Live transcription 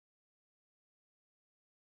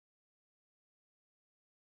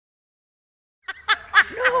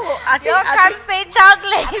You can't say child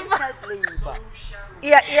labor.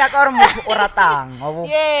 Iya ka re motho o ratang wa bo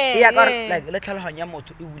Yeah, iya ka yeah. like le tlhaloganya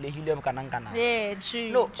motho e bulehile mo kanang kana Yeah, true.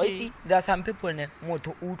 no true. but there are some people ne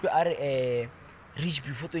motho o utlwe a re reach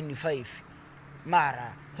before 25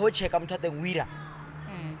 mara ho checka motho a teng wira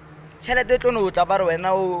tšhelete tlo no tla ba re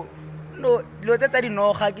wena o no dilo tse tsa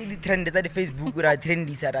dinoga ke di-trend tsa di-Facebook ra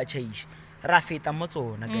trendisa ra change ra feta mo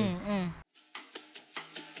tsona guys.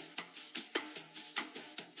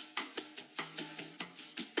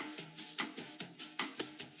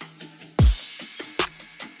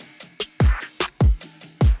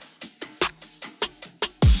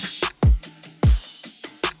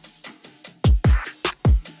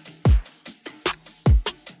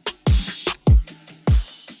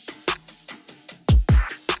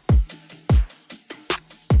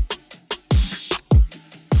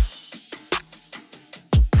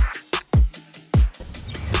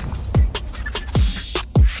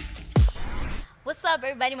 What's up,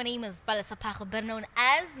 everybody? My name is Balasa Pacho, better known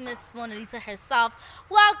as Miss Mona Lisa herself.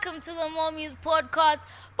 Welcome to the Mormuse podcast.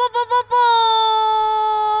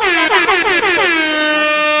 There's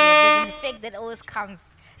an effect that always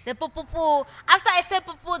comes. The po. After I said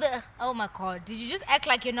po, the oh my god, did you just act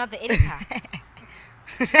like you're not the editor?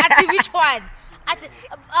 Ati, which one? Ati,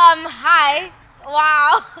 hi.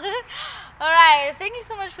 Wow. All right. Thank you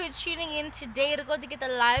so much for tuning in today to go to get the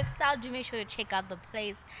lifestyle. Do make sure to check out the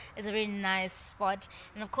place. It's a very nice spot.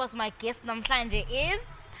 And of course, my guest Namhlanje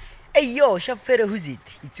is. Hey yo, Shafere, who's it?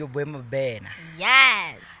 It's your boy Mabena.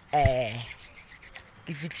 Yes.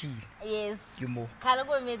 If Yes. you mo.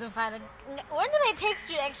 Kalogo amazing father. When did I text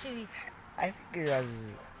you actually? I think it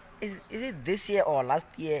was. Is it this year or last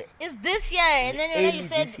year? It's this year. And then when you Early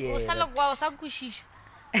said, this year, "Usalogwa usakushisha,"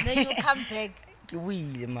 then you come back. Ke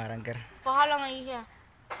wile marankar. For how long are you here?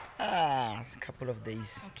 It's a couple of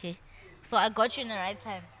days. Okay. So I got you in the right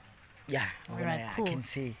time. Yeah, Alright, I cool. can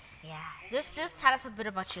say. Yeah. Just tell us a bit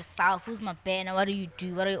about yourself. Who's my banner? What do you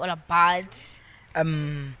do? What are you all about?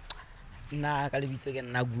 Na kalibitso ke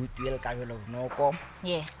na good well kabelo noko.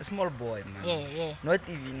 Yeah. A small boy, man. Yeah. Not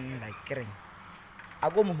even like caring. I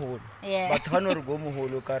go moholo. Yeah. But honor go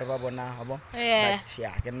moholo ka re ba bona habo. Yeah. But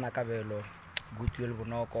yeah, ke nna kabelo good well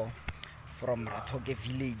bonoko from Rathoke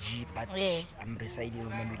village, but Yeah. I'm residing in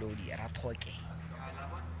Mamelodi, Rathoke.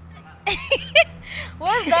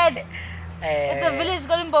 What's that? It's a village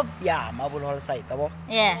calling Bob. Yeah, Marble Hall site, abo.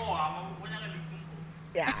 Yeah.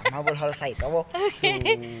 Yeah, Marble Hall site, abo. So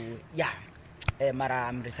Okay. yeah. Mara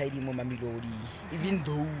I'm residing in Mamelodi. Even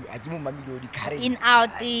though I give Mamelodi carry In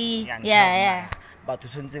out the yeah. But to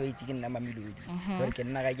sonze ba itse ke nna Mamelodi. Gore ke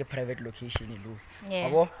nna ga ke private location lo. Yeah.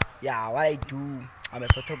 Abo. Yeah, what I do, I'm a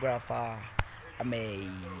photographer. I'm a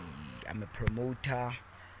promoter.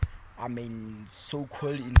 I'm a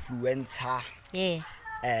so-called influencer. Yeah.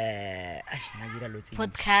 Podcaster.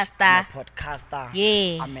 Podcaster. I'm a podcaster.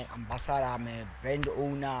 Yeah. I'm an ambassador. I'm a brand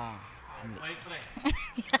owner.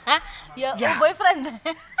 Your Yeah. boyfriend.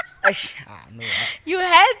 No. You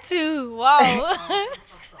had to. Wow.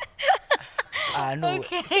 No.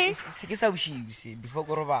 Okay. Se sa bushi before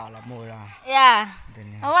go robala mola. Yeah.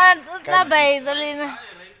 Then I want to buy Zalina.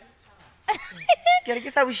 ke re ke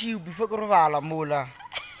sa bushi before go robala mola.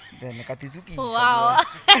 Then ka tutukisa. Wow.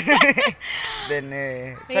 Then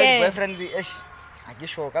tell Yeah. boyfriend I get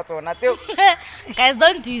sure ka tsona tseo. Guys,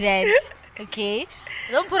 don't do that. Okay?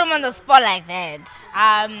 Don't put them on the spot like that.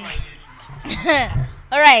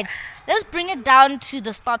 All right. Let's bring it down to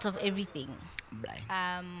the start of everything.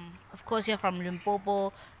 Of course, you're from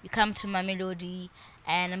Limpopo. You come to Mamelodi,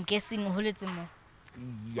 and I'm guessing Hulitimo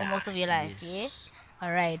for most of your life. Yes. Yeah.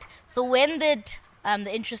 All right. So when did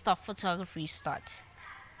the interest of photography start?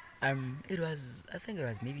 I think it was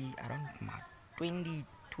maybe around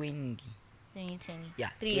 2020. 2020. Yeah.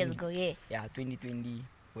 3 years ago. Yeah. Yeah, 2020,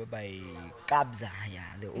 whereby Kabza,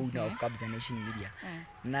 the owner of Kabza Nation Media,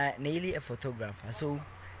 nearly a photographer. So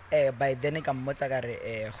by then I come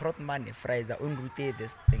Grotman Fraser on route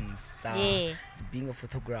these things. Yeah. Being a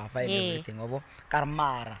photographer and Yeah. everything.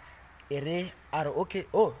 Karmara. Okay.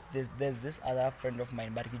 Oh, there's this other friend of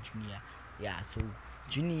mine, Barki Junior. Yeah, so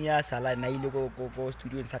Junior sala na ile go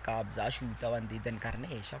studio in Kabza shoot one day then karne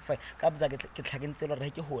fine Kabza ke tlhakentse lo re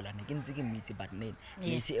ke hola ne ke ntse ke mitse but then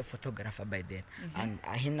he is a photographer by then and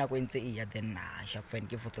a hinna go ntse e ya then fine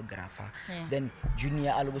ke photographer then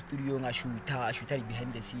Junior a lo studio nga shoota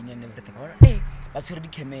behind the scene and everything ba tshwere di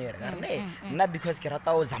camera karne nna because ke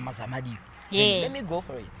rata o zama dilo let me go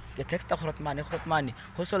for it ke texta Grotmane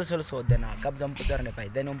ho so then Kabza mpotsa re by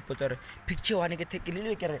then mpotsa re picture one ke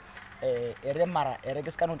lele ke re ere mara ere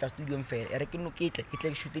ke ska no tla studio mfela ere ke no ke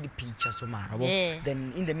tle shoot di pictures so mara bo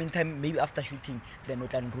then in the meantime maybe after shooting then o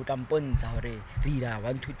tla nruta mpontsha hore re ira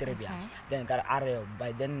 1 2 3 bia then ka are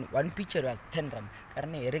by then one picture was 10 rand ka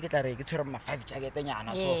re ere ke tla re ke tshwere ma 5 jacket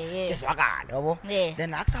nyana so ke swakale bo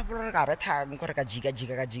then aksa bolo ka betha nkore ka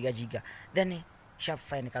jiga then sharp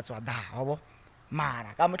fine ka tswa da bo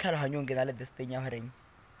mara ka motlhaloganyong ke na le this thing ya hore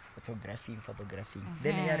photography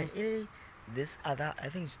then this other I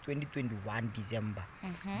think it's 2021 December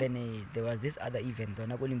then there was this other event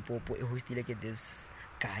on ko Limpopo e hostile ke this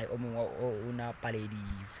guy o una paledi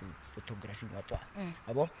photography watwa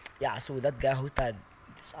abo yeah so that guy hosted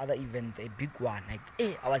this other event, a big one, like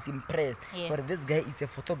I was impressed for this guy is a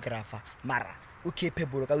photographer mara okay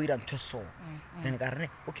capable ka wira ntho so then ka rene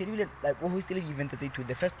okay like o hostile event to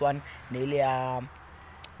the first one neile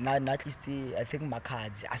na at least I think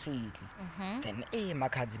Makadzi asile then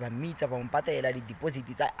Makadzi ba meet ba mpatela di deposit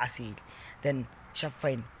tsa asile then sharp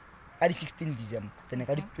fine ka di 16 December then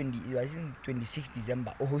ka di 26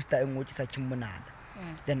 December o hosta engwe tsa Kimmonada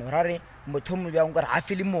then orare mothomo bya ngora a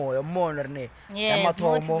feel moyo mona rene ya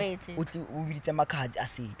mathomo o bitse Makadzi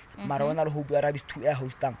asile mara ona le hope ya rabis 2 air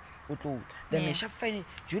hostang o tlo then sharp fine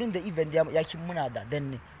during the event ya Kimmonada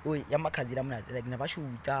then o ya Makadzi la mona like na ba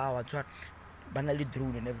shoota wa tswa banally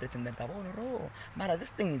drone and everything then mara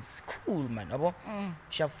this thing is cool man abo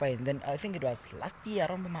sharp fine then I think it was last year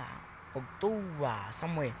around October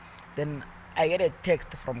somewhere then I get a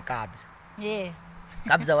text from Kabza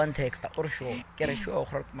Kabza one text or show get a show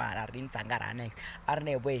mara rin sangara next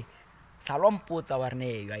arne boy salom puts our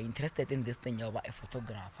name you are interested in this thing about a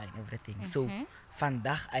photographer and everything so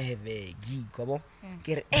vandag I have a gig abo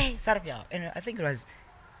get sarpia and I think it was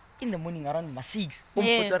in the morning around 6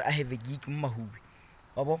 I have a gig Mahube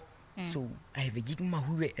abo so I have a gig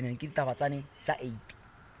Mahube and then kita batsane tsa 8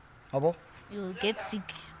 abo you will get sick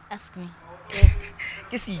ask me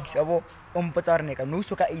ke 6 abo ne ka no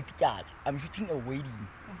so ka 8 kyat I'm shooting a wedding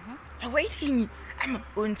I'm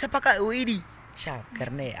on tsapaka a wedding sharp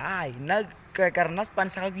karne ai na karna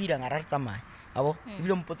sponsor ka gida ngara tsamaya abo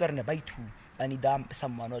ibile ne ba ithu ani dam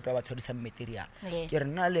someone o twa ba tshodi some material ke re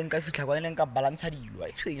na le nka fitla kwa le nka balance dilo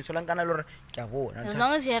I tshwenye so lankana le re ke a bona as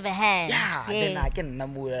long as you have a hand then I can nna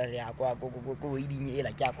mo ya kwa go wedding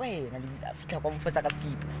ela ke a kwa na le fitla kwa mfasa ka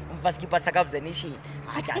skip sa ka observation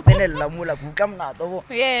a ka tsenela mola ku ka mna to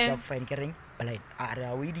so fine ke reng blind a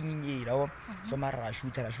re wedding ela so mara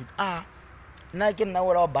shoot na ke nna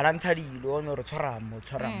ola balance dilo no re tshwara mo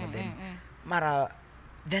then mara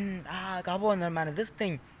then ka bona man this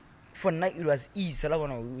thing for night it was easy la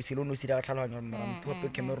bona o se lo no sira ka tlhalanya mara mpo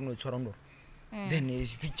camera no tshwara no then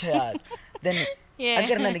is picture then I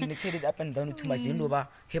get na excited up and down too much no ba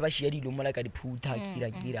he ba shia dilo mo la ka diphuta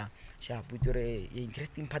kira sha putore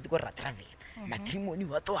interesting part go ra travel matrimony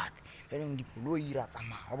what then di koloi ra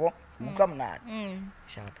tsamaya bo uka mna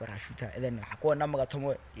sha pora shooter then ha kona mo ka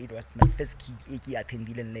thomo it was my first gig e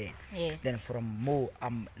attendile le then from mo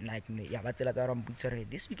like ya ba tsela tsa ra mputsere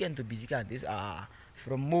this weekend to busy ka this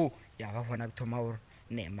from mo ya ba hona thoma or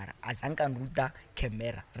ne mara azanka nruta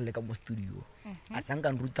camera re le ka mo studio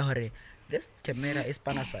azanka nruta hore this camera is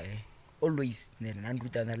panasa always ne na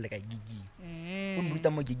nruta na le ka gigi nruta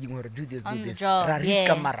mo gigi hore do this ra risk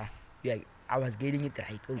camera I was getting it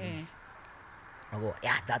right always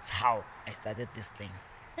yeah that's how I started this thing.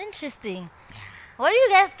 Interesting. What do you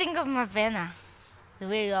guys think of Mavena? The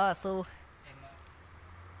way you are so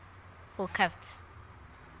focused.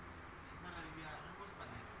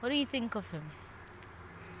 What do you think of him?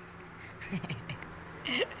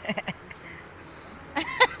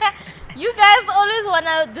 You guys always want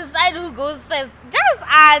to decide who goes first. Just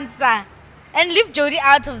answer. And leave Jody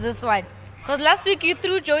out of this one. Because last week you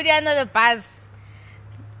threw Jody under the bus.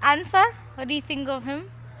 Answer. What do you think of him?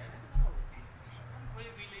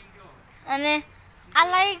 And I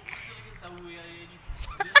like...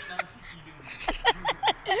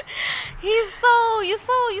 You're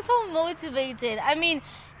so motivated. I mean,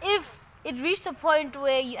 if it reached a point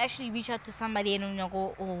where you actually reach out to somebody and you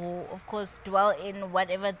go, of course, dwell in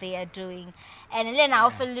whatever they are doing, and then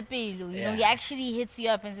he actually hits you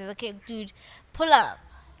up and says, okay, dude, pull up,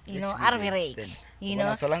 out of your rake.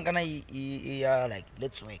 So long like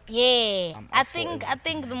let's work. I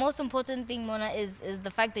think the most important thing, Mona, is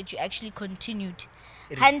the fact that you actually continued.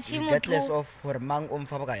 Regardless of hore mang o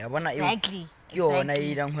mfa baka ya bona exactly. Yona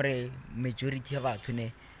irang hore majority ya batho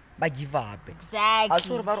ne ba give up. Exactly.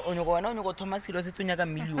 Asore ba re onyo go thoma silo se tsonya ka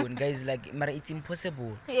million guys like mara it's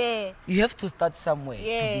impossible. You have to start somewhere to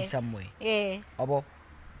be somewhere. Abo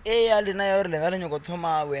ya lena ya re lena le nyoko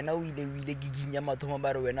thoma wena o ile giginya mathomo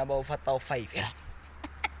ba re wena ba o fata o 5 ya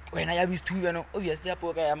wena ya bistu wena obviously ya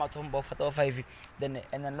poka ya mathomo ba o fata o 5 then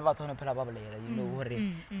and then le batho ne phela ba bolela you know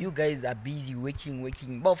hore you guys are busy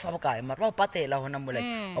working ba o fa bokae mara ba o patela hona mo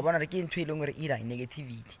like ba bona re ke ntwe ile ngore ira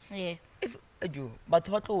negativity if ajo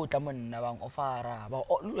batho ba tlo tla monna bang offera ba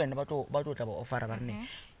le wena ba tlo tla ba offera ba rene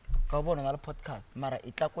ka bona na le podcast mara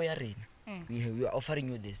itla ko ya rena we are offering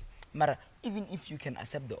you this mara even if you can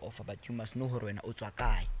accept the offer but you must know hore wena o tswa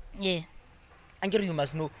kae angere you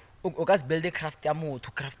must know o ka build a craft ya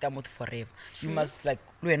motho forever. You must like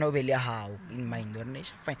lo wena o be le how in mind or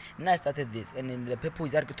nation fine now I started this and then the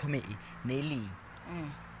purpose are ke thome e nailing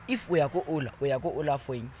if we are go ola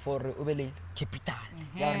for o be le capital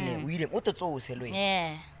ya rene o ile o to tsose lo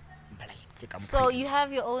so you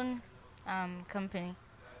have your own company?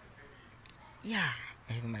 Yeah,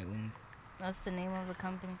 I have my own. What's the name of the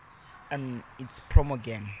company? It's Promo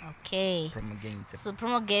Gang. Okay. Promo Gang. So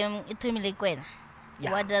Promo Gang,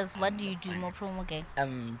 yeah. What do you do more Promo Gang?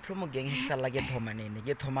 Promo Gang it's like get home and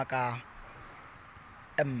get home ka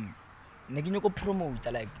nagino ko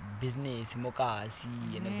promote like business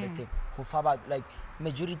mokasi and everything. Who about like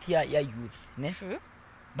majority ya youth, ne? True.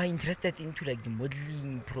 But interested into like the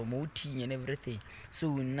modeling, promoting and everything.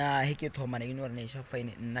 So na he get home and you know nation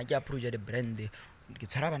fine na ja project the brand ke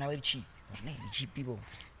tshwara bana ba cheap ne cheap people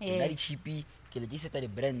na di cheap ke le diseta the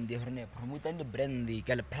brand horne promote the brand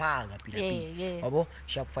ke le plug pila abo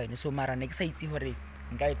shop fine so mara ne ke sa itse hore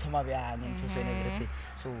nka e thoma bjang into so and everything.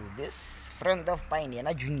 So this friend of mine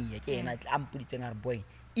yana junior ke yana ampuditseng ar boy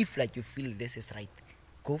if like you feel this is right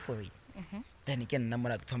go for it. Then again na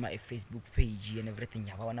mola thoma a Facebook page and everything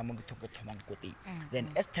ya ba wana mo ke thoma kote then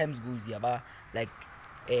as times goes ya ba like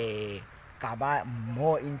kaba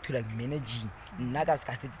more into like managing naga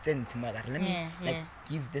scarcity let me like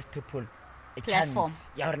give these people a platform. chance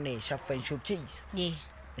ya rene shop fine showcase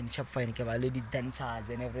then shop fine ke ba le di dancers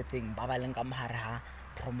and everything ba ba leng ka mohara ha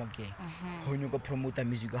Promo Gang ho nyoko promote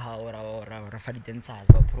music ha or fa di dancers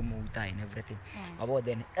ba promote and everything about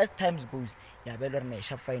then as times goes ya be le rene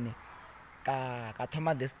shop fine ka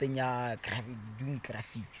thoma this thing ya doing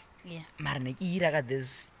graphics mara ne ke ira ka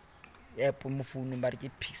this app mo phone ba re ke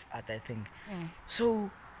Pix Art I think so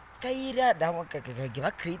ka ira da ke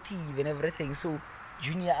ba creative and everything. So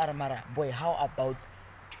junior armara boy how about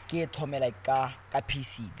get home like ka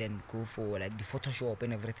PC then go for like the Photoshop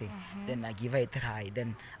and everything then I give it a try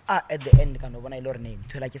then at the end kind of when I learn it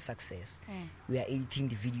to like a success we are editing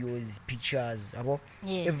the videos pictures about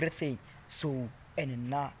everything. So and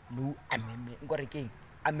now no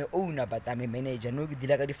I'm a owner but I'm a manager no deal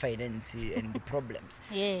like the finance and the problems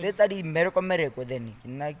that's the miracle then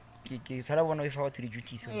na ke sala bona if I want to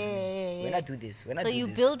duties when I do this so you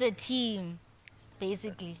build a team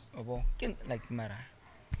basically can like mara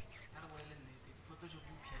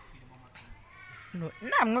no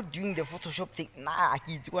I'm not doing the Photoshop thing I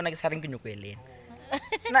keep going to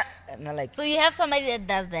na like so you have somebody that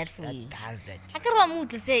does that for you does that I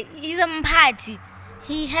can't say he's a party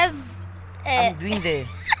he has I'm doing the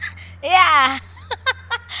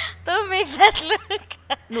don't make that look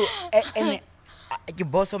no and I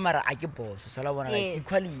boss mara I boss so I want like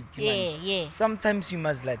equality sometimes you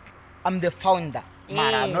must like I'm the founder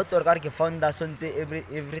mara not or ke founder so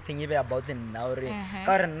everything even about the now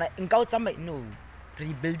karena engkau sama no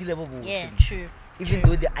rebuild level true even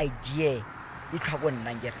though the idea it happened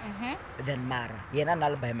Nigeria then mara yena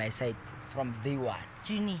nal by my side from day one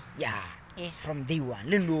junior from day one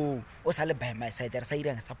leno o sale by my side there side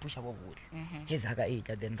sa push up both his haga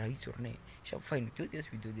then right urne shop fine do this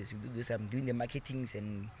we do this I'm doing the marketings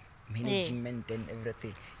and management and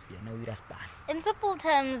everything now we respond in simple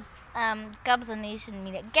terms Kabza Nation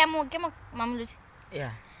mean gamo mamlut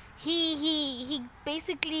he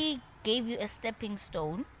basically gave you a stepping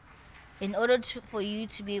stone in order for you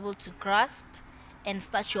to be able to grasp and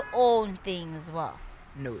start your own thing as well.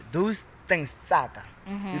 No, those things tsaka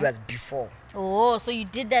it was before. Oh, so you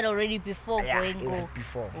did that already before going it was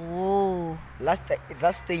before. Oh, last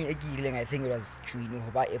thing again I think it was true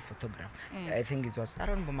about a photograph. I think it was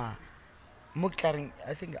around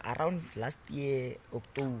I think around last year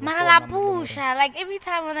October. Maralapusha, like every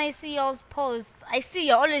time when I see y'all's posts, I see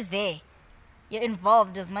you're always there. You're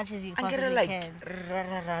involved as much as you possibly can.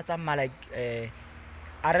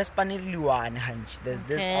 There's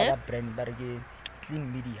this other brand, but Clean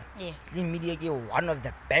Media. Clean Media is one of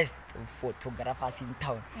the best photographers in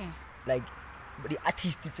town. Like the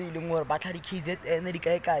artists, it's more battery KZ and the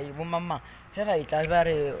Kai, Mama. Have I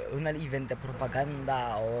an event the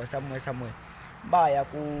propaganda or somewhere. Buy a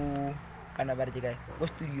kind of guy, go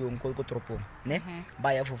studio and call Tropo, ne?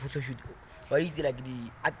 Buy a for photo shoot. what is like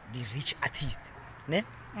the rich artist ne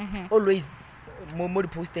always more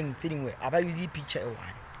posting anyway aba use picture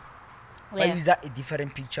one ba use a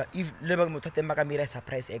different picture if leba motho teng ba ka mira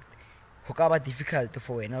surprise act ho ka ba difficult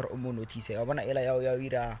for wena or o mo notice wa bona ela ya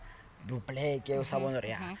ira black o sa bona re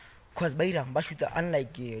ya cause ba ira ba shoot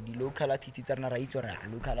unlike the local artist tsa rena ra itse re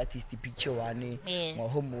local artist picture one mo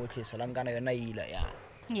ho motle so langana yona ila ya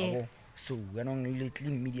so we no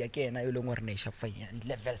little media ke na yo leng hore ne sha fine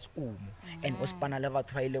levels and o spana le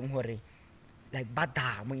batho ba ileng hore like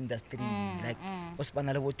bada mo industry like o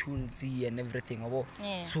spana le bo tools and everything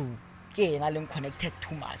so ke na leng connected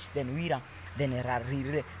too much then ra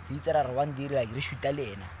re tsara re one day like re shoota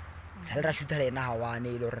lena sa re shoota lena ha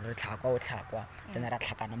wane ile re tlhakwa o tlhakwa then ra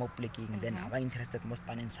tlhakana mo pleking then aba interested mo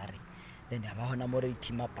spaneng sare then aba hona mo re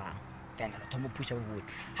team up then ra thomo push up wood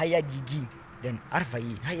ha ya gigi then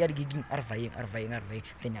arvayi ha ya gigi arvayi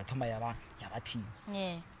then ya thoma ya ba team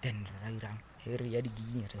then ra ira here ya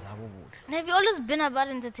gigi re za bo botle. Have you always been about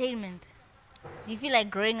entertainment? Do you feel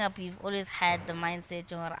like growing up you've always had the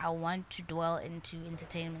mindset or I want to dwell into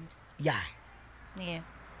entertainment? Yeah.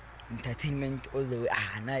 Entertainment all the way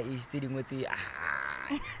na is dealing with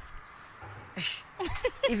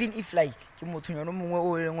even if like ke motho no mongwe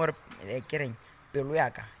o leng gore ke reng pelo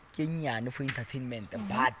ya ka ke nyane for entertainment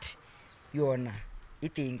but yona e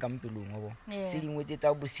teng ka mpelong go tse dingwe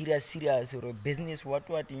tsa bo serious or business what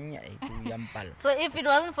nya e ya mpala. So if it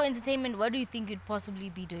wasn't for entertainment, what do you think you'd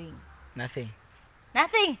possibly be doing? Nothing.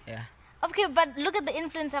 Yeah. Okay, but look at the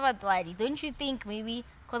influence of Atwadi. Don't you think maybe,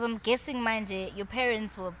 because I'm guessing, manje, your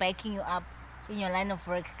parents were backing you up in your line of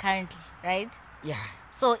work currently, right? Yeah.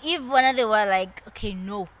 So if one of them were like, okay,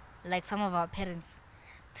 no, like some of our parents,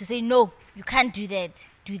 to say, no, you can't do that,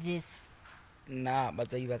 do this. Nah,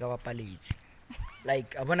 but you back up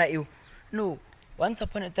like, I wanna you. No, once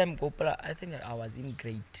upon a time, I think I was in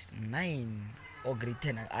grade 9 or grade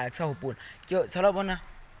 10. I saw Paul. Yo, Salabona.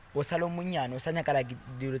 O salo munyane o sanya kala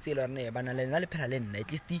dilo tse le rene bana le na le phela le nna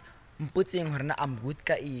at least mpotseng hore na I'm good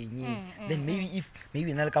ka eng then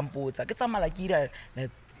maybe na le kampotsa ke tsamala ke ira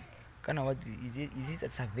like kana what is it a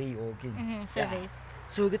survey or okay surveys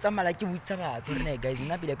so ke tsamala ke butsa batho rene guys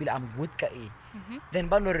nna pila I'm good ka eng then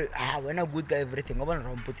ba no re wena good ka everything o bona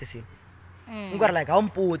ra mpotse se ngora like ha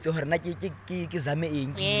mpotse hore na ke zame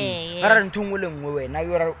eng ke ra nthongwe le ngwe wena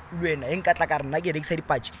yo ra lwena eng ka tla ka rena ke rekisa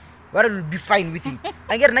dipatch what will be fine with it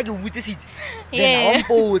angere na ke butse sit then I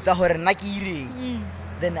mpotsa hore na ke ireng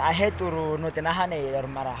then I had to not nahane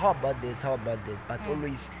mara how about this but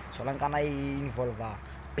always so lang kana involve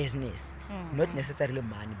business not necessarily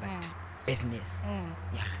money but business.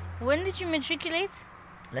 Yeah. When did you matriculate?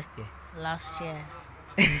 Last year.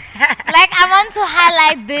 Like I want to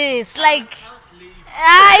highlight this like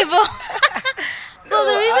so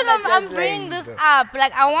the reason I'm bringing this up,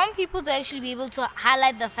 like I want people to actually be able to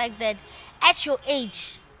highlight the fact that at your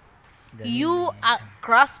age, you are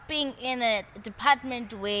grasping in a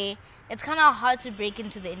department where it's kind of hard to break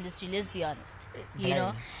into the industry, let's be honest, you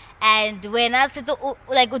know. And when I sit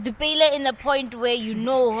like the payla in a point where you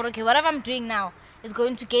know, okay, whatever I'm doing now is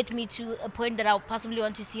going to get me to a point that I'll possibly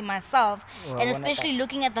want to see myself, and especially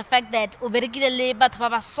looking at the fact that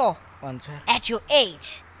at your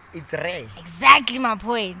age. It's rare. Exactly my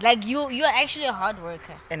point. Like you're actually a hard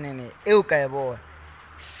worker. And then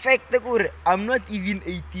fact that I'm not even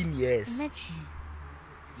 18 years. Imagine.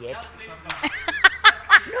 Yet.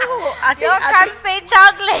 No, I can't say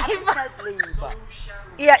child labor.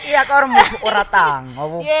 Iya ka re motho o ratang wa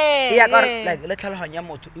bo iya ka like le tlhaloganya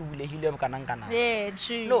motho e bulehile kanang kana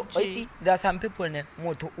true. No, but there are some people ne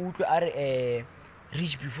motho o utlwe are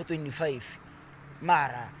reach before 25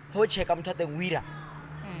 mara ho checka motho teng wira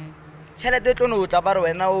chelete tlo no tla ba re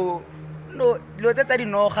wena o no lo tsa di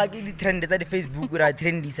noga ke di trend tsa di Facebook ra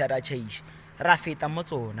trendy sa ra change ra feta mo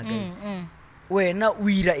tsona guys wena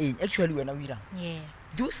wira actually wena wira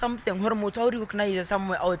do something hore motho o recognize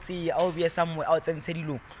somewhere out be somewhere out and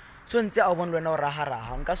sedilo so ntse a bona wena o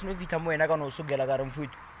raha nka seno fita mo wena ka no sogela ka re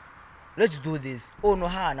mfuthi let's do this no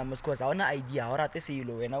hana because I ona idea o rate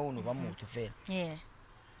selo wena o no ba motho fela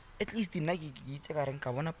at least nna ke itse ka reng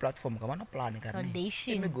ka bona platform ka bona plan ka reng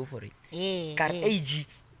let me go for it ka age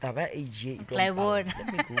taba age e tlo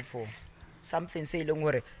let me go for something say leng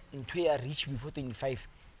hore into ya reach before 25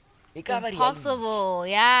 e ka ba possible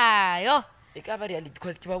e ka ba reality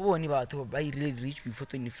because ke ba bone batho ba really reach before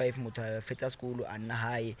 25 motho a fetsa school a nna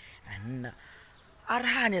high anna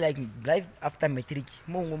arhane like life after matric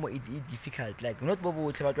mo it difficult like not bo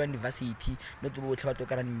botle ba twa university not bo botle ba twa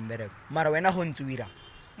kana mmereko mara wena ho ntsuira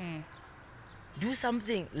do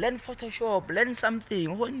something, learn Photoshop, learn something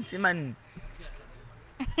ho ntse man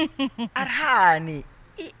arhane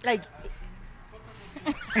like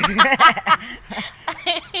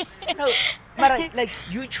No, mara like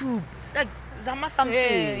YouTube, like zama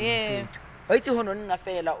something. Yeah. Wa itse ho nonna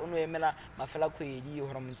fela o no emela mafela khwedi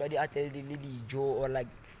hore motswadi a tle le dijo or like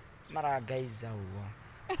mara guys awa.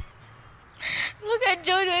 Look at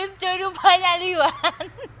Jodo, it's Jodo finally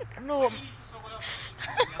one. No.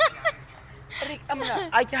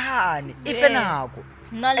 I can if nako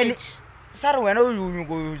Knowledge. sare wena o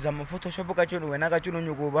nyoko zama photoshop ka tshone wena ka tshone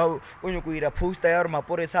nyoko ba o nyoko ira poster ya re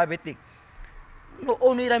mapore sa bete no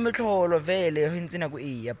o no ira metlholo vele ho ntse nako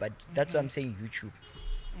e but that's what I'm saying YouTube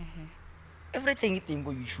everything is in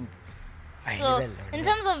YouTube. So in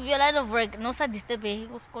terms of your line of work, no sa disturb e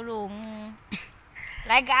go sekolong.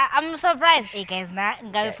 Like I'm surprised hey guys na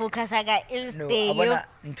ngabe focus aga il stay yo. No, abona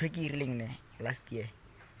ntwe ke irileng ne last year.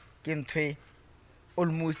 Ke ntwe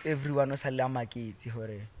almost everyone o sa le maketse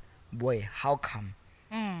hore boy how come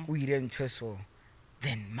o ile ntwe so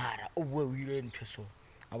then mara o boy o ile ntwe so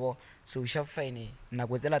abo so sharp fine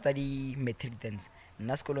nako tsela tsa di metric dance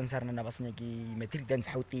nna sekolong sa rena ba senya ke metric dance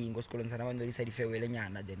ha o teng go sekolong sa rena ba no di sa di farewell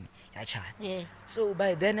nyana then ya cha so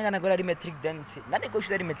by then kana go la di metric dance nna ne go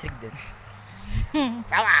shoot di metric dance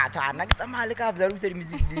tsawa tsana ke tsamaya le Kabza re di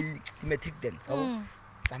music di metric dance abo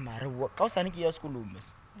tsamaya re ka o sane ke ya sekolong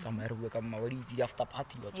mes tsamaya re bua ka mma wa di after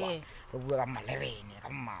party lo tswa re bua ka malebene ka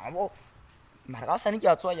mma abo mara ka sane ke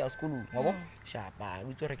a tswa ya sekolong wabo shapa o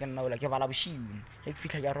itse re ke nna ola ke bala boshiu e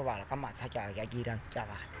fitla ya robala ka matsha ke a dirang ke a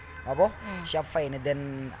bala wabo sharp fine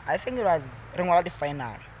then I think it was re ngola di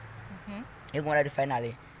final e ngola di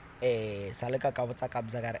final sale ka botsa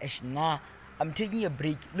Kabza ka re na I'm taking a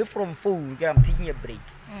break le from phone ke I'm taking a break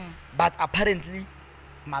but apparently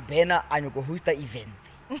mabena a nyoko host a event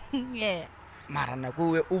mara na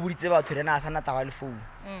go o buditse batho rena a sana tawa le phone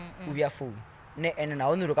o bia phone ne ene na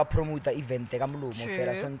ono ka promote event ka molomo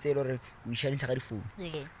fela sontse lo re o ishanisa ka di phone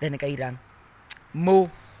then ka irang mo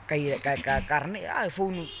ka rene a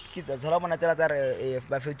phone ke tsa zala bona tsela tsa re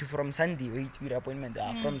ba fetu from Sunday wait your appointment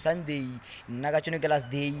from Sunday nna ka tsone ke last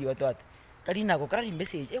day what ka dinako ka di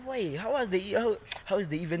message boy how is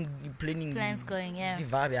the event plans going di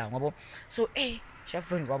vibe ya ngabo so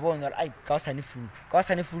Shafun wa bona ai ka sane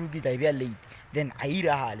furu ke tla be late then a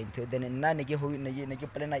ira hale ntho then nna ne ke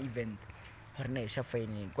plana event rene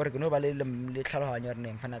Shafune gore ke no ba le tlhaloganyo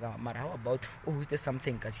rene mfana ka mara how about host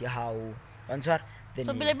something ka se how answer then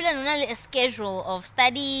so bila nona le a schedule of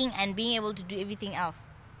studying and being able to do everything else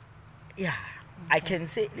I can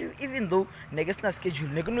say even though next na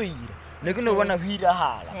schedule ne no ira ne no bona ho ira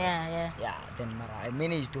hala then mara I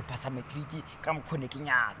managed to pass my treaty ka mkhone ke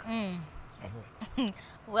nyaka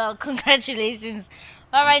well, congratulations.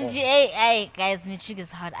 Alright, hey guys, matric is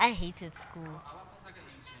hard. I hated school.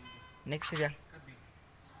 Next year.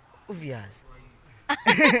 Obvious.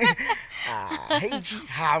 Hey G,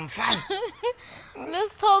 I'm fine.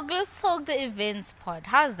 Let's talk the events part.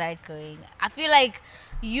 How's that going? I feel like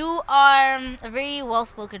you are a very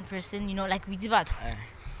well-spoken person, you know, like we did about.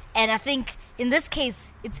 And I think in this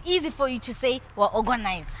case, it's easy for you to say, well,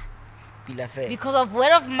 organize. Because of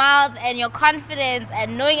word of mouth and your confidence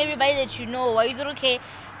and knowing everybody that you know, why you thought, okay,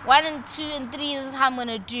 1 and 2 and 3 this is how I'm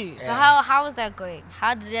gonna do. So how is that going?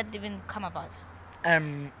 How did that even come about?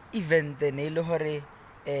 Even the ne hore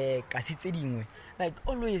kasitse dingwe like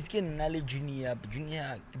always ke nna le junior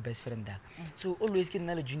best friend da so always ke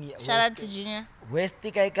nna le junior shout out to junior west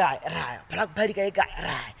kai ra black party kai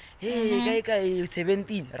ra hey kai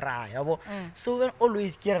 17 ra yabo so when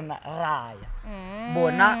always ke rena ra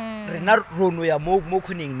bona rena rono ya mo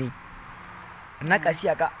khoneng ne nna ka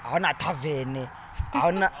sia ka ona taverne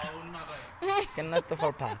ona ke nna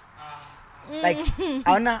stofal park like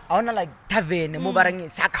ona like taverne mo barang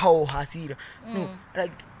sakao hasira no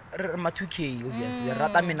like ma2k obviously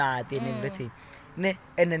rata minate and everything ne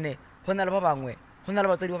enene hona le ba bangwe hona le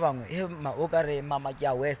batsadi ba bangwe he ma o ka re mama ke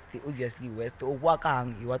ya west obviously west o bua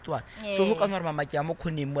kang e watwa so ho ka nwa mama ke ya mo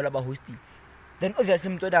khoneng mo la ba hosting then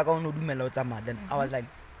obviously mtsodi aka ono dumela o tsama then I was like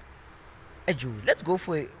ejo let's go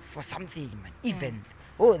for something man event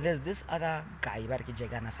there's this other guy ba re ke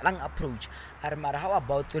jegana salang approach are mara how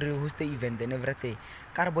about to host the event and everything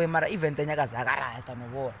ka re boy mara event nya ka za ka rata no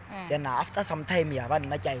bo then after some time ya ba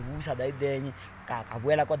nna ke a busa da then ka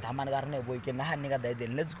buela ko damana ka rene boy ke nahane ka da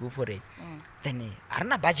then let's go for it then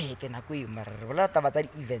arena budget na ko mara re bola taba tsa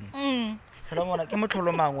di event solomona ke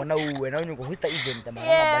motlholo mangwe na wena o nyoko host event mara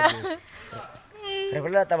na budget re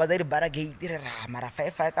bola taba tsa di baragate re ra mara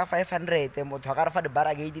 500 motho ka re fa di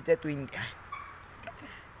baragate tse 20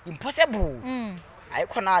 impossible ai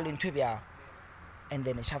khona le ntwe bya and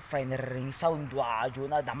then sharp fine ring sound wa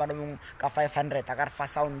jona damana mo ka 500 ka re fa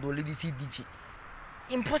sound le di CD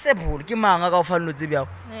impossible ke mang a ka o fa nno tsebiao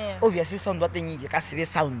Yeah. obviously sound wa teng ke ka sebe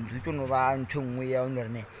sound ke no ba ntho nngwe ya ono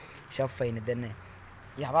rene sha fine then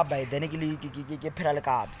ya ba by then ke phela le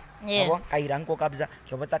Kabza Yeah. yabo ka irang ko Kabza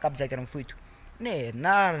ke botsa Kabza ke reng fuitu ne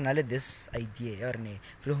na re na le this idea ya rene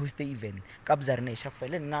re host the event Kabza rene sha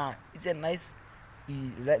fine na it's a nice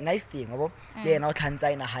thing yabo le na o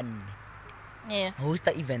tlhantsa ina hanne Yeah. host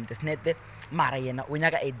the event snete mara yena o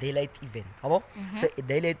nyaka a daylight event yabo so a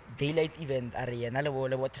daylight event are yena le bo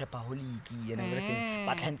trapaholic and everything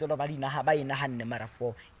ba tlhantselo ba dinaga ba ina hanne mara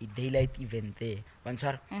for a daylight event there one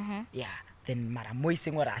sorry yeah then mara mo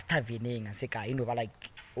iseng wa rasta veneng se ka ino ba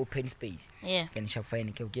like open space Yeah. then sha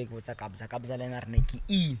fine ke botsa Kabza le na rene ke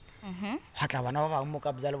in ha tla bana ba bang mo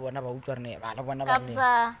Kabza le bona ba utlwa rene ba le bona ba ne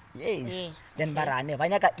Kabza. yes Yeah, then ba rane ba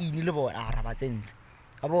nyaka in le bona ra ba tsentse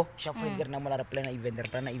abo sha fine ke rena mola re plana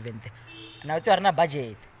event na o tswa rena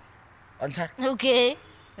budget on sir Okay.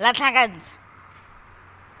 La tlhakantsha.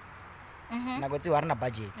 na go tsewa rena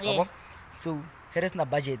budget Yeah. abo so here is na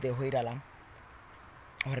budget ho iralang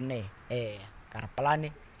horne ka re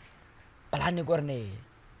plane go rene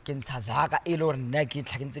ke ntsha zaka e le rena ke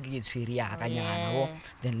tlhakentse ke tshwere ya ka nyana bo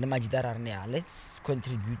then le majida ra rene let's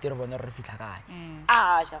contribute re bona re fitla kae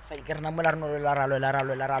sha fine ke rena mola re no la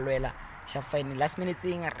ralwela sha fine last minute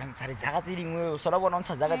ing re ntsha re zaka tse dingwe so la bona o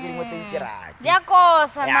ntsha zaka tse dingwe tse ntse Ya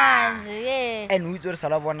kosa Yeah. manje, yeah. and we tsore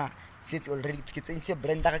sala bona sits already ke tsentse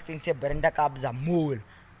Brenda Kabza mole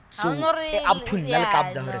so Ha o no re- e aphunna le yeah,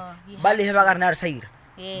 Kabza no, hore you ba have le ba ka rena re sa ira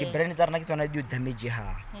Yeah. di brand tsa rena ke tsona di damage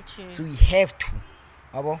ha It's true. so we have to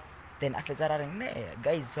abo then a fetsa ra reng ne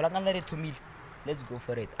guys so la ngana re thomile let's go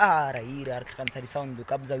for it ra ira re tlhakantsha di sound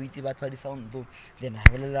Kabza o itse batho ba di sound then a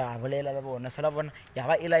bolela le bona so la bona ya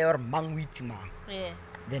ba ela your mang o itse mang Yeah.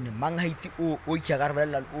 then mang ha itse o ka re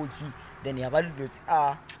bolela o then ya ba le dotse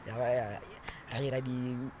ya ba ya ra ira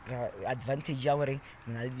di advantage ya hore re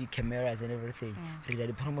na le di cameras and everything re dira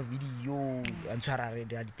di promo video antshwara re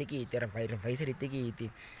dira di ticket re vice di ticket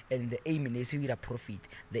and the aim is to get a profit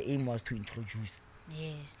the aim was to introduce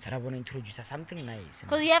Yeah. sara bona introduce something nice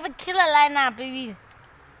Because you have a killer lineup, baby.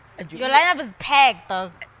 Ejo- Your lineup is packed,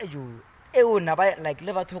 dog. ejo o na ba like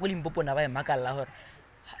le batho go limpopo na ba e makalla hore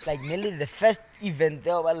like nearly the first event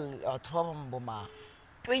there ba batho ba mboma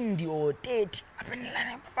 20 or 30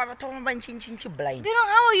 batho ba ba nchinchi blind You know,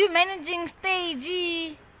 how are you managing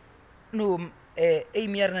stage? no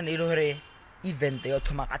aim ya rena ne ile hore event yo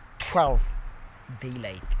thoma ka 12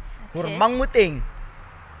 daylight hore Okay. mang mo teng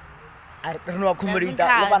a re no accommodate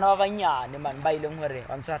Doesn't le bana ba count. banyane man ba ileng hore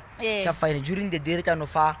answer Yeah. sha fine during the day re tla no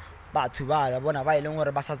fa batho ba bona ba ileng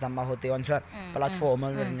hore ba sa zama hote answer platform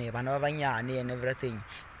le ne bana ba banyane and everything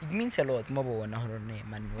it means a lot mo bona hore ne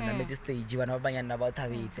man ona me stage bana ba banyane ba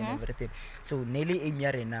thabetse and everything so nearly aim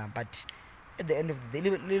ya rena but at the end of the day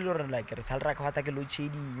le like re salra ka hata ke load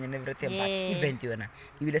shedding and everything but Yeah. event yona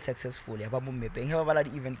e bile successful ya ba mo mepeng he ba bala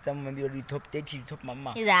di event tsa mo mabilo di top 30 top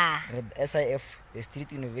mama Yeah. SIF the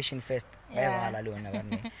Street Innovation Fest ba Yeah. bala le yona ba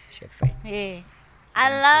ne chef fine Yeah.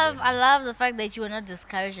 I love the fact that you were not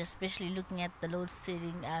discouraged, especially looking at the load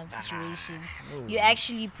shedding situation. no. You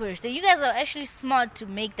actually pushed. And you guys are actually smart to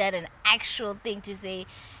make that an actual thing to say,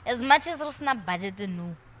 as much as it's not budget,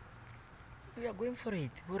 no. we are going for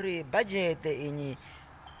it hore budget enye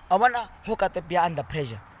a bona ho ka te bia under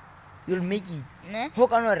pressure you'll make it Ne? ho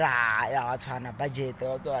ka no ra ya tshwana budget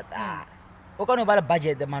o to ata o ka no ba le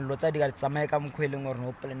budget man lo tsa di ka tsamaye ka mkhweleng or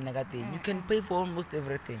no plan ka teng you can pay for almost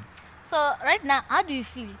everything So right now, how do you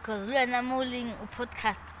feel? Because we are now moving a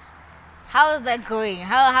podcast. How is that going?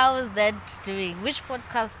 How is that doing? Which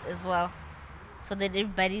podcast as well? So that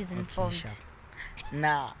everybody's informed. sharp.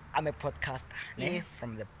 Now I'm a podcaster Yes.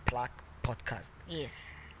 from the Plug podcast Yes.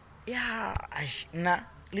 yeah na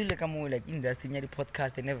lile ka mo like industry ya di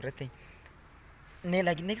podcast and everything ne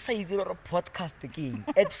like next size or podcast king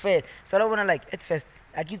at first so I wanna like at first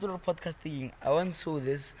I get to podcasting I want so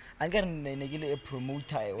this I get a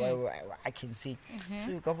promoter I can see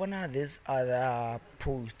so you can wanna this other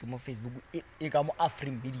post on Facebook e ka mo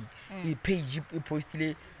afrim bidi e page e post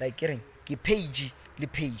le like kering ke page le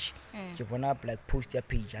page ke bona like post ya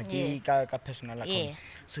page ka personal account Yeah.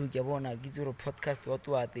 so ke bona ke tsoro podcast wa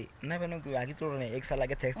tuate nna bana ke a ke tsoro ne excel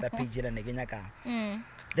ke text page la ne ke nyaka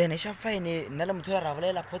then sha fine nna le motho ra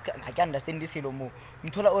bolela podcast I can understand this lo mo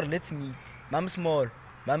mthola or let's meet mam small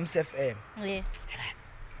mam FM Yeah.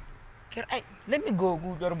 ke ai let me go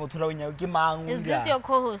re motho la nya ke mang Is this your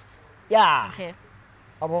co-host? yeah Okay.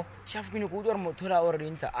 abo chef ke ne go re motho la o re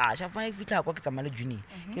ntsa chef fa e fitla kwa ke tsamana junior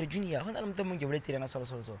ke re junior go na le motho mongwe ke boletse rena so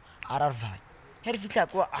a ra va he re fitla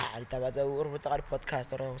kwa di taba tsa o re botsa ka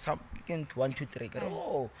podcast or something 1 2 3 ke re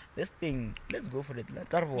oh this thing let's go for it let's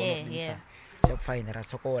go Yeah, yeah. job fine ra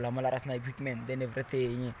sokola mola ra sna equipment then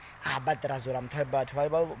everything but ra zola mtho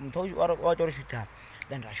wa tlo shoot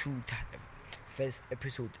then ra shoot first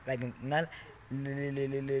episode like nna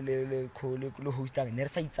le hosta ne re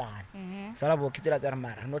sa itsana sala bo ke tsela tsa re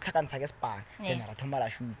mara no tlhakantsha ke span then ra thoma ra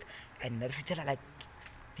shoot and ne re shootela like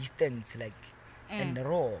distance like and the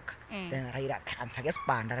rock then ra ira tlhakantsha ke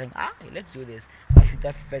span ra reng let's do this I shoot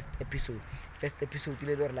the first episode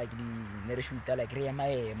le lore like di ne re shoota like re ema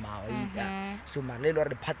so mara le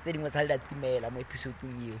lore part tse dingwe sa le timela mo episode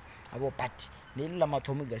eo abo but le la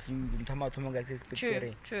mathomo ga se ntoma mathomo ga expect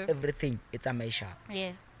everything it's a mashup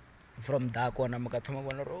from that kona mo ka thoma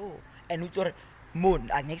bona and it's or mo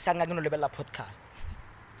a next sanga ke no lebella podcast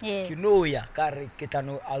you know ka re ke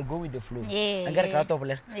tano I'll go with the flow angare ka to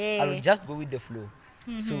bolela I'll just go with the flow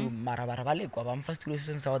so mara ba le kwa ba mfa studio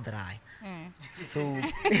se sa dry so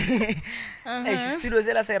studio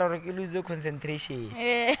se la se ra ke lose concentration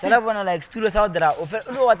se la bona like studio sa dry o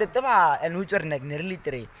wa tete ba and which were like nearly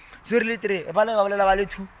 3 so really 3 ba le ba le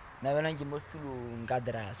 2 na bana ke mo studio nga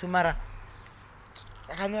dry so mara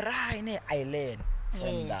camera ine I learn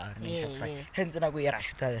from that hence na go era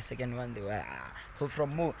shoot the second one they were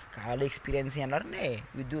from more ka experience and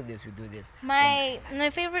we do this my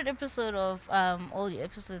favorite episode of all your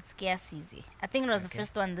episodes Kiasizi. I think it was the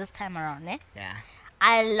first one this time around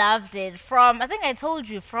I loved it from I think I told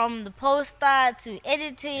you from the poster to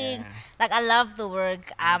editing like I love the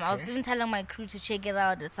work I was even telling my crew to check it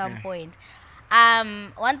out at some point.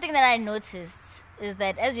 One thing that I noticed is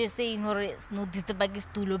that as you're saying, it's no disturbing,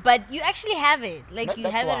 but you actually have it. Like not you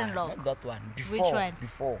have it in lock. Not that one. Before, which one?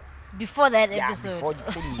 Before that episode.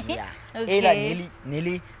 Before okay.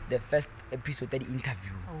 Nearly the first episode of the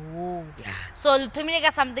interview. Oh. Yeah. So Tomine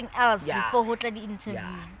got something else before the interview.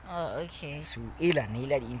 Yeah. Oh, okay. So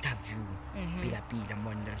nearly the interview.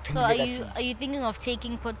 So are you thinking of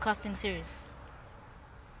taking podcasting serious?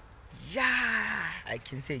 Yeah, I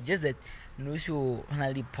can say just that. No show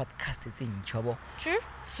only podcast is in trouble. True.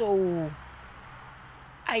 So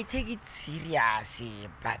I take it seriously,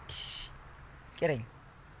 but getting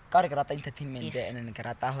karata entertainment and then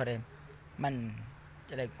karata hore man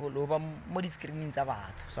like all over more screenings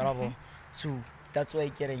about so that's why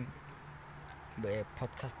getting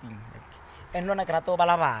podcasting like and lona karata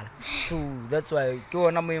balabala so that's why go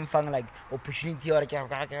na mo infang like opportunity or like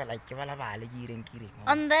ke balabala ke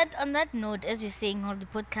on that note as you're saying how the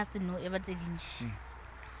podcast no ever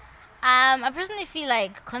I personally feel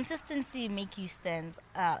like consistency makes you stand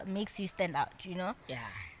out, you know? Yeah.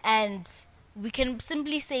 And we can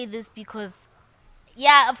simply say this because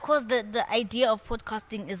of course the idea of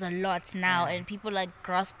podcasting is a lot now and people are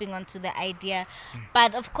grasping onto the idea.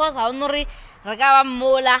 But of course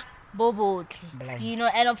you know,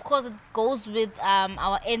 and of course it goes with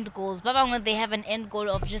our end goals. But they have an end goal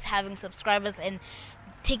of just having subscribers and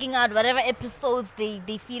taking out whatever episodes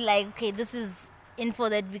they feel like, okay, this is info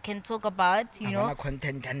that we can talk about, you know.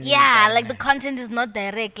 Content like the content is not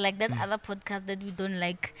direct like that other podcast that we don't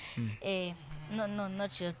like. No,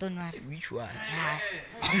 not yours, don't worry. Which one?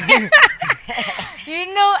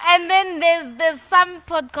 You know, and then there's some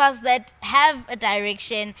podcasts that have a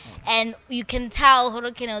direction and you can tell,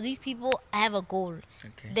 these people have a goal.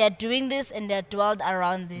 Okay. They're doing this and they're dwelled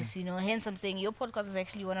around this, you know. Hence I'm saying your podcast is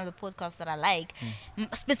actually one of the podcasts that I like.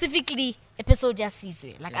 Specifically, episode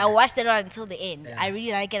Jasizwe. Like I watched it until the end. I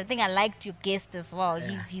really like it. I think I liked your guest as well.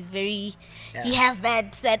 He's very he has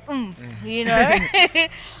that oomph, you know.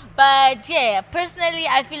 But personally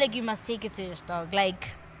I feel like you must take it serious, dog.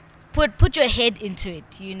 Like put your head into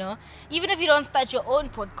it, you know. Even if you don't start your own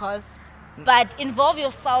podcast, but involve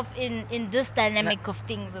yourself in this dynamic of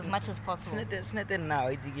things as much as possible. It's not now,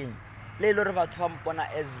 it's again. Le lo re batho ba mpona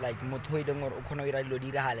as like motho e deng gore o khona ira dilo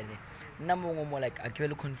di diragale nna mongwe mo like a ke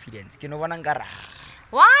le confidence ke no bona ngara.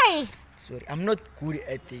 Why? Sorry, I'm not good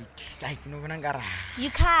at it. Like no bona ngara.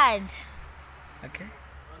 You can't. Okay.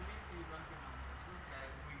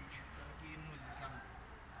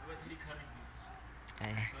 So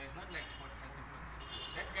it's not like podcasting.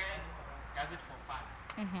 That guy does it for fun.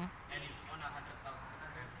 And he's on 100,000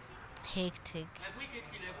 subscribers. Hectic. Like we can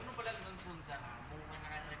feel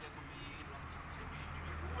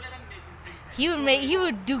he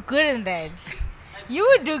would do good in that. You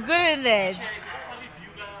would do good in that.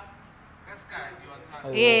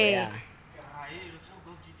 Yeah.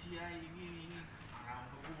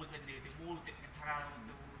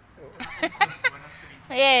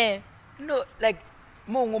 Yeah. No, like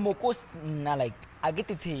mo cost na like I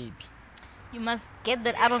get it happy. You must get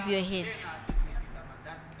that out of your head.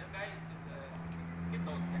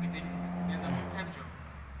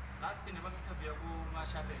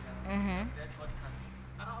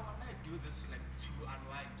 do this like to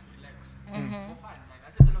unwind, to relax, for fun. Like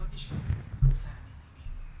I said, a lot of issue.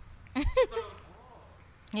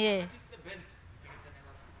 Yeah. These events, like, it's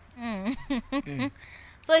an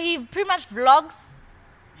So he pretty much vlogs.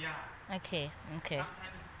 yeah. Okay.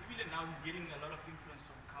 Sometimes, even now, he's getting a lot of influence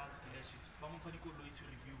from cars dealerships. Bam ufadi koloi to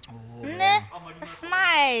review. Nah, that's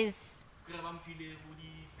nice.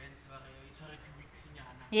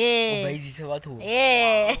 Yeah.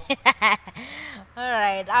 Yeah. All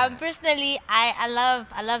right. Personally, I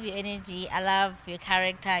love your energy. I love your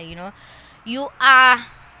character. You know, you are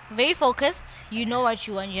very focused. You know what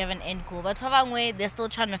you want. You have an end goal. But Pavangwe, they're still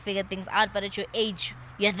trying to figure things out. But at your age,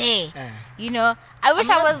 you're there. You know, I wish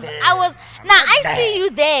I was. I see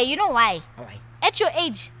you there. You know why? Why? At your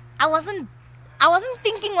age, I wasn't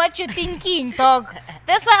thinking what you're thinking, dog.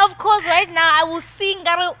 That's why, of course, right now I will sing.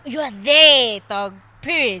 You're there, dog.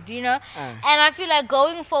 Period. You know, and I feel like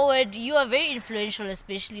going forward, you are very influential,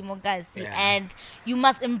 especially Mogasi, and you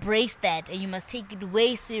must embrace that, and you must take it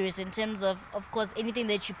way serious in terms of course, anything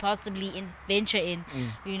that you possibly venture in.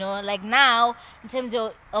 You know, like now, in terms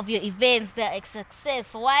of your events, they're a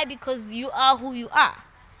success. Why? Because you are who you are.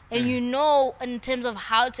 And you know, in terms of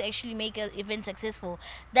how to actually make an event successful,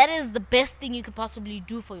 that is the best thing you could possibly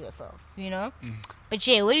do for yourself, you know? But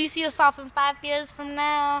yeah, where do you see yourself in 5 years from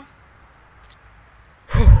now?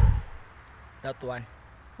 That one.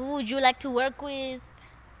 Who would you like to work with?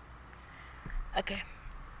 Okay.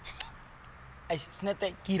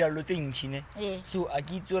 Snete kira lo tse ntshi ne. Yeah. So a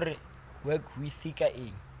ke itse hore work with ka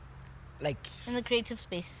eng. Like In the creative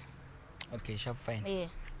space. okay, sharp fine.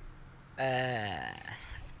 Yeah.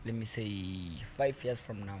 Let me say 5 years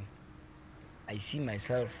from now, I see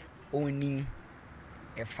myself owning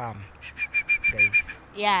a farm, guys.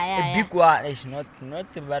 Yeah. A big one is not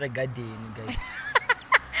about a garden, guys.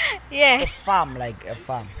 Yeah. A farm, like a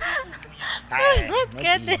farm. Not Not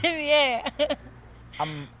get you. them, yeah.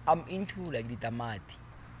 I'm into like the tamati.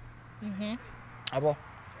 Abo,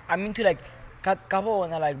 I'm into like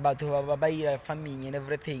kabona like batho ba ira farming and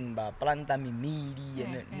everything, ba planta mimidi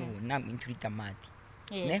and no, I'm into the tamati.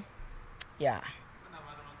 Yeah. Ne? Yeah.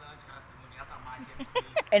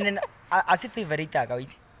 And then as a favorite tag,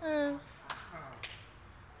 wait.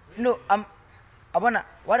 No, abona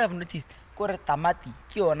what I've noticed, kore tamati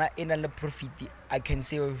ke yona ena le profit I can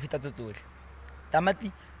say o feta tsotsole.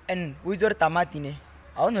 Tamati and we do tamati ne.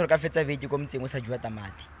 I don't know ka fetsa veki ko mtseng o sa jwa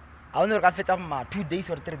tamati. I don't know ka fetsa ma 2 days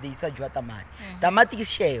or 3 days sa jwa tamati. Tamati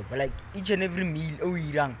is share like each and every meal o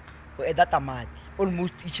irang o eda tamati.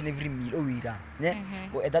 Almost each and every meal o irang, ne?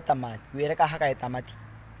 O eda tamati. O reka ha ka tamati.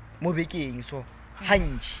 Mo bekeng so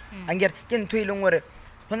hanch. Anger ke ntho ile ngore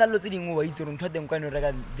hona lo tse dingwe wa itse re ntho teng kwano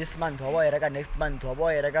reka this month wa reka next month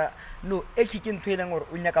wa reka no e ke ntho ile ngore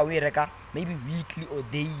o nyaka o reka maybe weekly or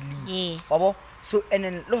daily. Yeah. Babo so and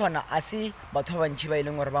then lo hona ase batho ba ntshi ba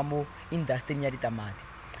ile ngore ba mo industry ya ditamati.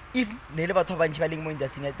 If ne le batho ba ntshi ba leng mo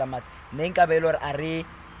industry ya ditamati ne nka be ile gore are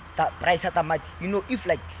price ya tamati, you know, if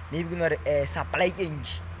like maybe no supply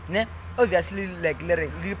change ne obviously like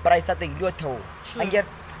le price at the hotel and get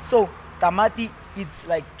so tamati it's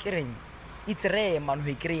like it's rare man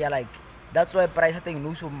we create like that's why price at the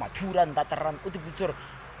no so matura and that run utipitsor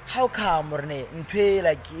how come or ne ntwe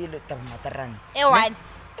like ile tamataran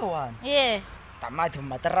one yeah tamati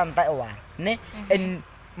mataran ta one ne and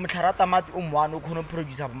mthara tamati umwana o khono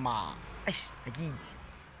producer ma akitsi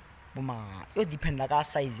buma yo depend ka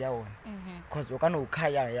size ya ona because o kana o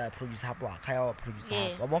khaya ya produce hapo khaya wa produce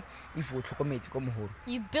hapo babo if o tlhokometse ko moholo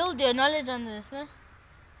you build your knowledge on this ne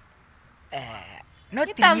not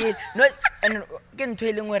the not and ke ntho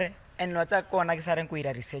ile ngore and no tsa kona ke sa reng go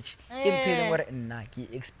ira research ke ntho ile ngore nna ke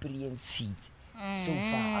experience it so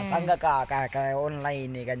far asanga ka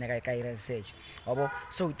online ka nyaka ka ira research babo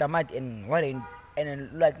so tamati and what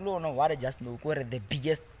and like no what I just know gore the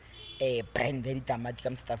biggest brand that tamati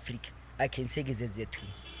from South Africa I can say is Z2.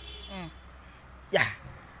 Yeah,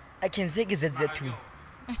 I can say is Z2.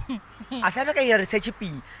 Asabe ka ira research p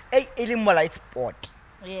ele mo light sport.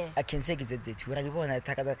 Yeah, I can say is Z2 ra di bona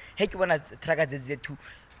thaka he ke bona traka Z2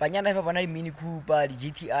 banyana ba bona mini Cooper di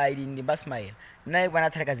GTI di ba smile na bona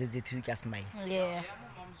traka Z2 ke smile. Yeah.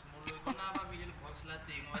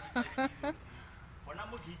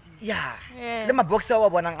 Yeah. Le ma boxer wa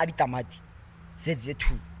bonang a ditamati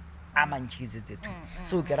Z2 amanchi Z2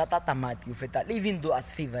 so ke rata tamati o feta even though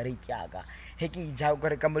as favorite yaka he ke ja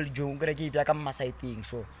gore ka mo jong gore ke bya ka masaiting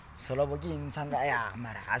so lo bo ke ntshanga ya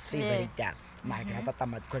mara as favorite ya mara ke rata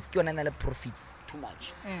tamati because ke yona na le profit too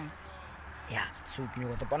much. Yeah, so ke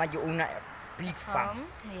go bona ke own a big farm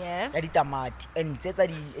yeah ya ditamati and tsetsa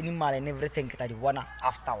di animal and everything ke tla di bona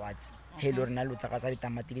afterwards he lo rena lo tsaka tsa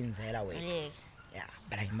ditamati di nzela we. Yeah,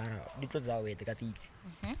 but I mara dito za we tika titi.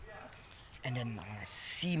 And then I wanna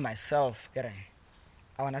see myself, I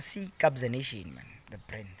wanna see Kabza Nation, man, the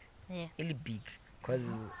brand. Yeah. Really big,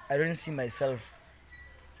 cause I don't see myself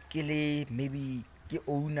kile maybe the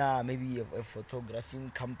owner maybe of a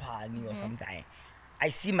photographing company or something. I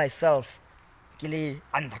see myself kile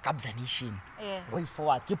under Kabza Nation. Yeah. Way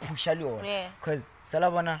forward, ke pusha le yona. Yeah. Cause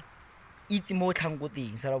salabona itse mo tlhango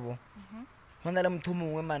teng salabo. Hona le motho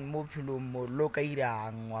mongwe man mo phelong mo lo ka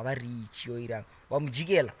irang wa ba rich yo irang wa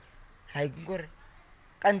mjikela like ngore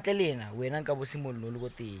ka ntle le ena wena ka bo simollo le go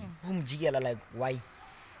teng go mjikela like why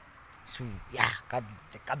so yeah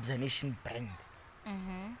the Kabza Nation brand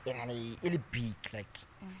and it's big like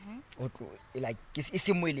like it's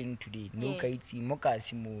simuling today no ka itse mo ka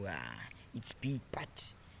simu it's big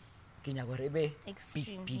but kenya gore be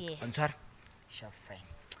Extreme, big yeah. on sorry sharp fine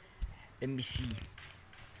let me see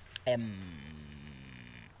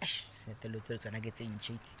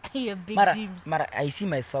Your big mara dreams. I see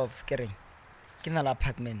myself kere kina la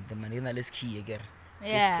apartment the man ina le ski kere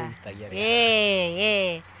Yeah. poster kere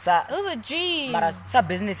Yeah. sa Those are dreams. mara sa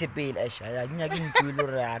business e pele ya nya ke ntwilo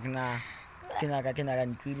re akna kina ka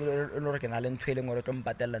ntwilo lo re kena le ntwele ngore tlo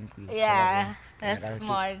mpatela ntwilo Yeah, that's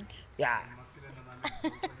smart. yeah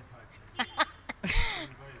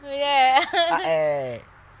Yeah.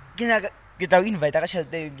 ke tla invite ka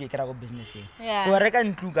tšhelete ke kera go business e Yeah. go reka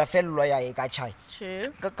ntlo ka fellwa ya e ka chai True.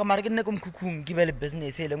 ka mara ke nne ko mkhukhung ke be le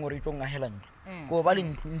business e leng gore e tlo ngahela ntlo ko ba le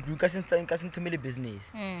ntlo ka se nthomele business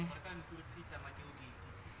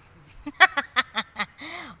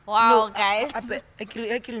Wow, guys. ape a ke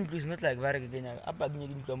re ntlo is not like ba re ke kenya apa ke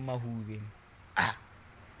nyedi ntlo mahube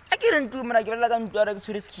a ke re ntlo mara ke bela ka ntlo ya re ke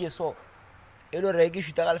tshwere skie so e lo re ke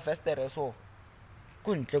shoota ka le festere so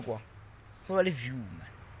ko ntle kwa go ba le view man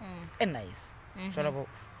nice so la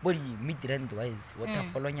body mid rand wise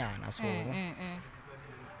waterfall nyana so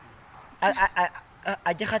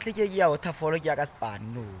a ke gatle ke ya waterfall ke ya ka span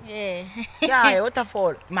no Yeah. ya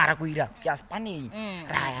waterfall mara go ira ke ya spanning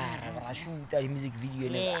ra shoota di music video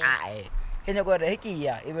le Yeah. ke nya go re he ke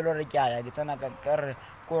ya e be lo re ke ya ke tsana ka re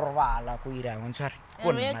ko robala go ira go ntshware ko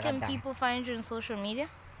And where nna can ka tang. people find you on social media?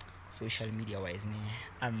 Social media wise ne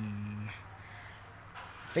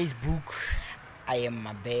Facebook I am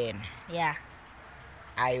my band Yeah.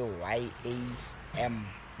 IOYAM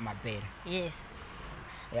my band Yes.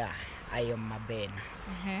 yeah I am my band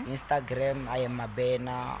Instagram I am my band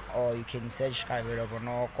or you can search Kabelo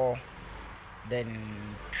Bonoko then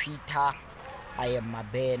Twitter I am my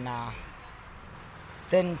band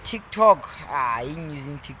then TikTok I'm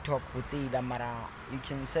using TikTok with mara you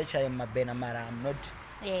can search I am my band mara I'm not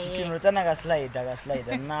Yeah. you can ka slide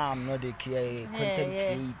now I'm not a content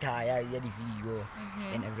Yeah. creator yeah the video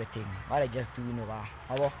and everything what I just do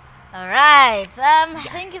abo All right.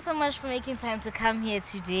 Thank you so much for making time to come here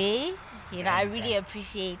today. You know, I really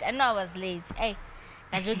appreciate. I know I was late. Hey,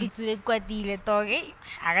 I just get to the kwatile talking.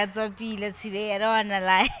 I got to be today. I don't wanna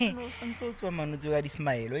lie. no santse o tswa mano tswa di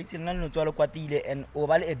smile o itse nna le tswa le kwatile and o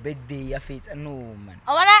ba le a birthday ya face no man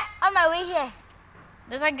I wanna on my way here.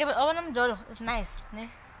 There's like I wanna jolo. It's nice. Ne?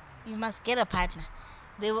 You must get a partner.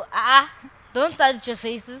 They will don't start with your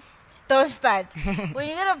faces. Don't start. When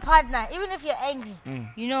you get a partner, even if you're angry,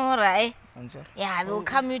 you know right? Antso Yeah, they'll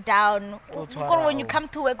calm you down. When you come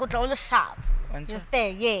to work, it's all sharp. Just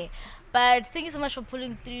there, yeah. But thank you so much for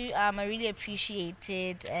pulling through. I really appreciate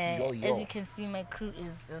it. Yo. As you can see, my crew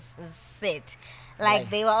is set. Like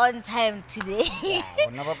they were on time today.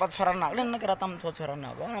 ona ba tshwara nako le nna ke rata motho o tshwara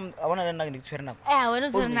nako a bona le nna ke tshwere nako When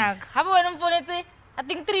was it now? How about when I'm phone? I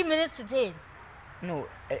think 3 minutes to 10. no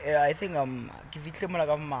I think ke fitlhe mola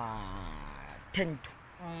ka ma 10 to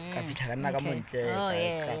ka fitla ka nna ka Okay. montle Oh, ka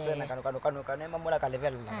yeah. tsena ka ema mola ka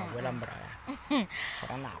lebella ka boela mbraya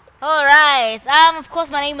tshwara nako All right. Of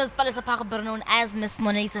course, my name is Palisa Parker, better known as Miss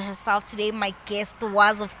Monesa herself. Today, my guest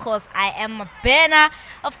was, of course, I am a banner.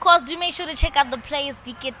 Of course, do make sure to check out the place,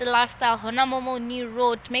 Get the Lifestyle, Honamomo New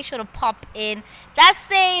Road. Make sure to pop in. Just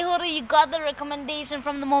say, Huru, you got the recommendation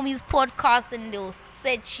from the Mormuse podcast, and they'll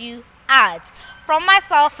set you out. From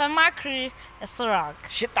myself and my crew, it's a rock.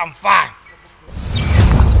 shit I'm fine